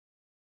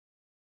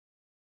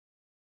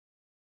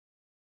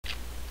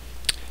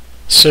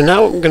So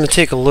now I'm going to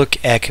take a look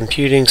at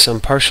computing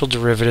some partial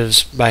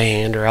derivatives by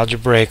hand or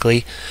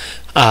algebraically.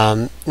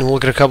 And we'll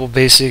look at a couple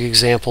basic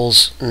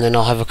examples, and then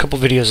I'll have a couple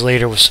videos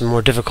later with some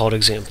more difficult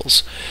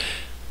examples.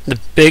 The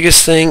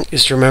biggest thing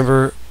is to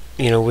remember,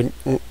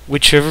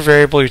 whichever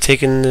variable you're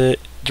taking the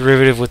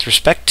derivative with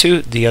respect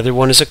to, the other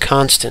one is a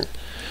constant.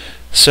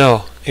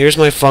 So here's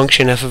my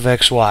function f of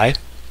x, y,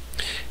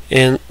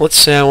 and let's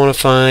say I want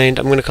to find,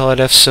 I'm going to call it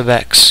f sub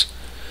x.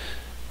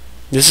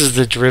 This is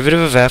the derivative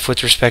of f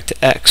with respect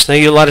to x. Now,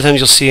 a lot of times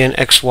you'll see an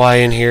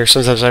xy in here.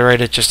 Sometimes I write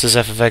it just as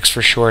f of x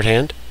for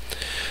shorthand.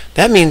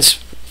 That means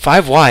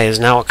 5y is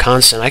now a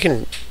constant. I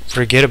can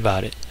forget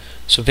about it.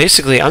 So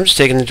basically, I'm just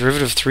taking the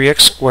derivative of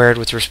 3x squared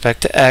with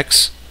respect to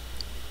x,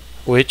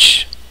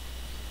 which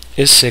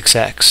is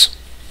 6x.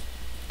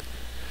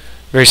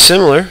 Very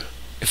similar,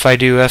 if I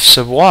do f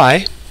sub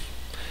y,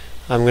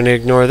 I'm going to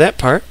ignore that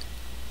part,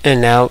 and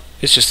now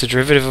it's just the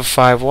derivative of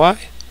 5y,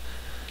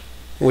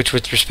 which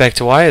with respect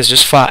to y is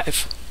just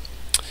 5.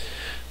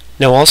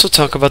 Now we'll also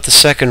talk about the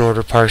second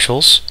order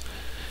partials.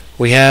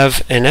 We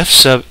have an f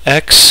sub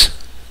x,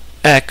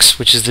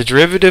 which is the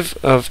derivative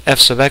of f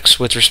sub x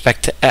with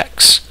respect to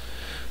x.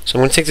 So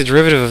I'm going to take the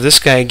derivative of this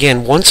guy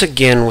again, once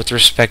again with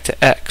respect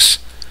to x.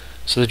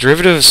 So the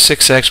derivative of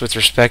 6x with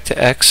respect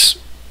to x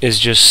is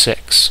just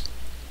 6.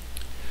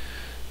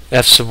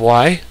 F sub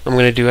y, I'm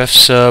going to do f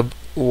sub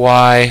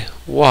y.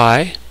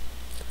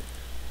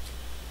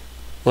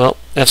 Well,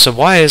 f sub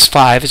y is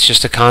 5, it's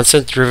just a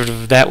constant. The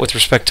derivative of that with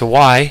respect to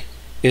y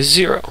is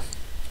 0.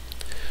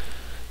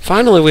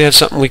 Finally, we have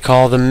something we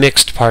call the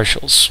mixed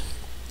partials.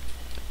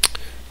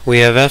 We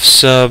have f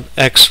sub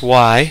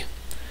xy,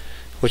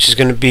 which is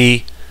going to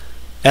be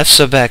f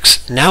sub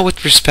x now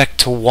with respect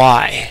to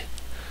y.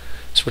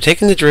 So we're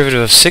taking the derivative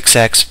of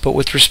 6x, but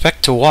with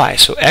respect to y.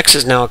 So x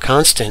is now a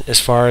constant as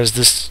far as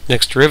this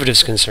next derivative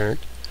is concerned.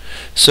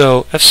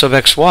 So f sub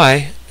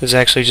xy is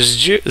actually just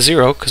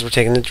 0 because we're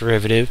taking the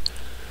derivative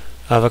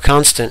of a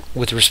constant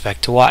with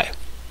respect to y.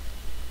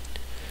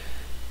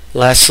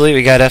 Lastly,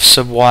 we got f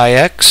sub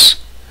yx.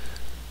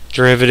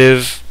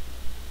 Derivative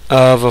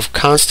of a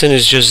constant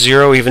is just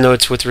 0 even though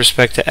it's with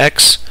respect to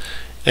x.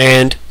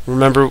 And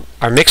remember,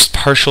 our mixed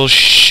partials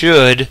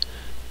should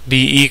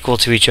be equal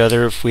to each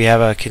other if we have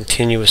a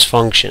continuous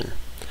function.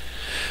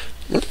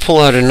 I'm going to pull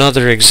out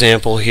another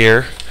example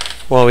here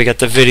while we got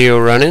the video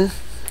running.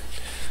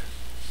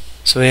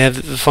 So we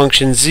have the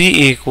function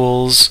z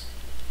equals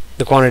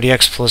the quantity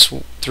x plus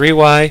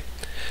 3y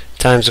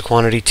times the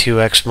quantity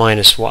 2x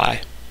minus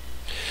y.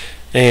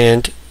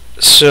 And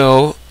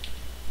so,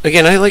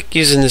 again, I like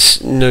using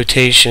this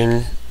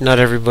notation. Not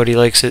everybody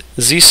likes it.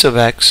 Z sub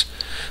x,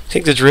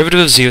 take the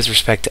derivative of z with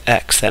respect to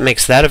x. That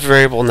makes that a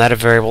variable and that a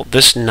variable,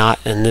 this not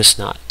and this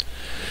not.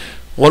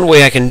 One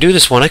way I can do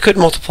this one, I could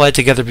multiply it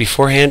together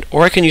beforehand,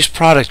 or I can use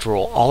product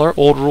rule. All our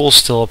old rules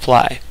still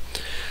apply.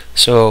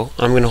 So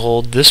I'm going to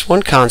hold this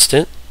one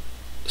constant,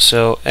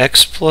 so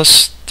x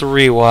plus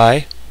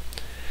 3y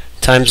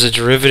times the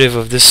derivative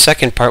of this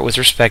second part with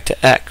respect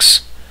to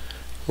x,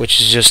 which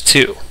is just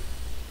 2.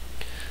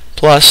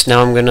 Plus,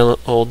 now I'm going to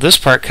hold this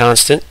part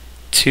constant,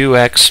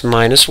 2x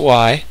minus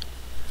y,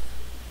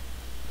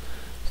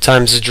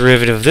 times the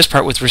derivative of this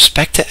part with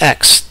respect to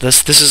x.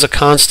 This is a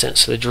constant,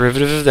 so the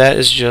derivative of that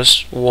is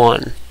just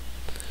 1.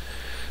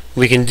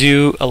 We can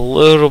do a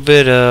little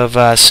bit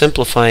of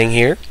simplifying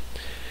here.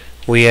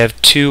 We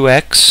have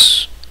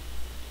 2x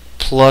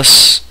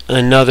plus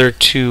another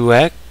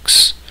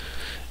 2x,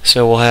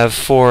 so we'll have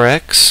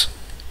 4x,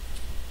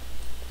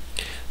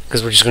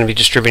 because we're just going to be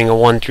distributing a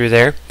 1 through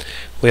there.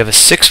 We have a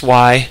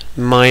 6y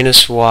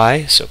minus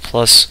y, so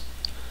plus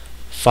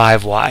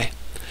 5y.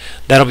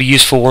 That'll be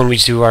useful when we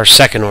do our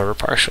second order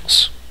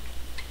partials.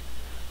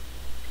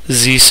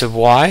 Z sub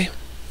y.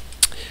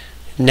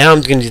 Now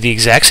I'm going to do the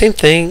exact same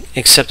thing,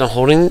 except I'm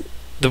holding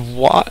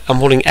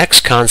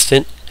x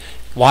constant.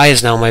 Y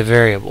is now my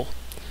variable.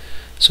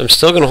 So I'm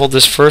still going to hold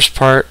this first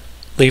part,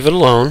 leave it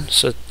alone,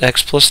 so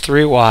x plus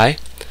 3y.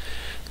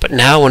 But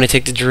now when I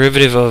take the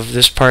derivative of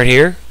this part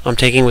here, I'm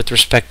taking with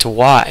respect to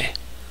y.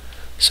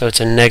 So it's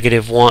a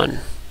negative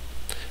 1.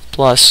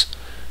 Plus,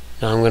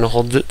 now I'm going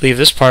to leave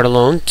this part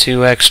alone,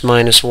 2x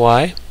minus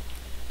y,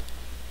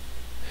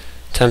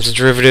 times the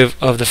derivative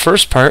of the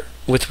first part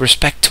with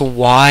respect to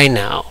y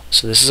now.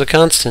 So this is a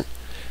constant.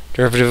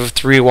 Derivative of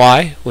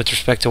 3y with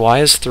respect to y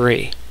is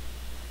 3.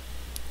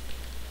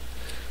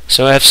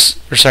 So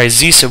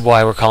z sub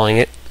y we're calling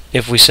it.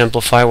 If we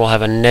simplify, we'll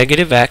have a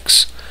negative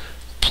x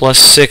plus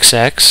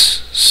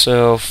 6x,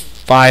 so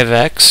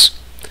 5x.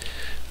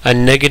 A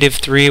negative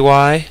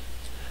 3y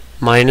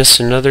minus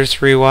another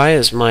 3y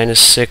is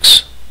minus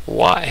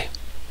 6y.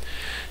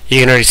 You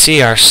can already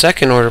see our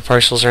second order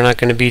partials are not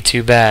going to be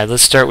too bad.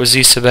 Let's start with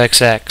z sub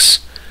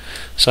xx.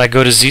 So I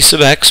go to z sub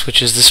x,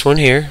 which is this one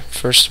here,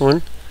 first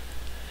one,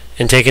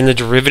 and taking the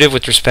derivative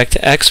with respect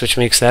to x, which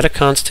makes that a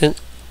constant,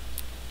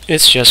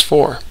 it's just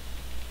 4.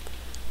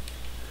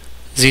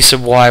 Z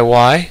sub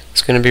yy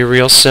is going to be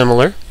real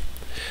similar.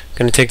 I'm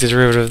going to take the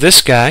derivative of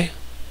this guy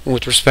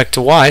with respect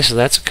to y, so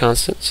that's a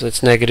constant, so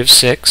that's negative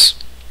 6.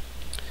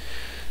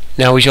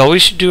 Now we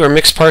always should do our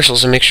mixed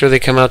partials and make sure they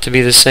come out to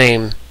be the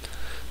same.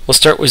 We'll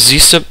start with z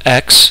sub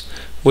x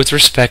with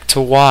respect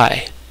to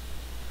y.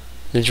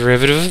 The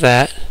derivative of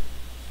that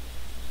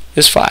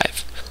is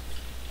 5.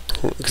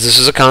 Because this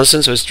is a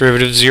constant, so it's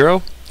derivative of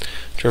 0.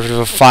 Derivative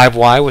of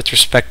 5y with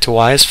respect to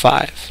y is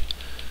 5.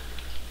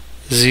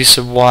 Z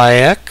sub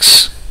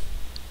yx.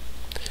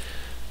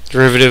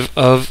 Derivative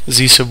of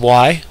z sub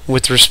y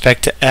with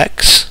respect to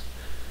x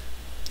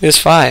is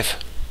 5.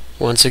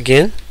 Once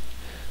again,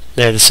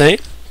 they're the same.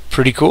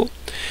 Pretty cool.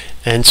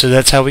 And so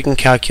that's how we can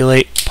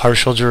calculate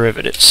partial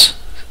derivatives.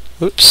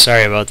 Oops,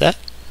 sorry about that.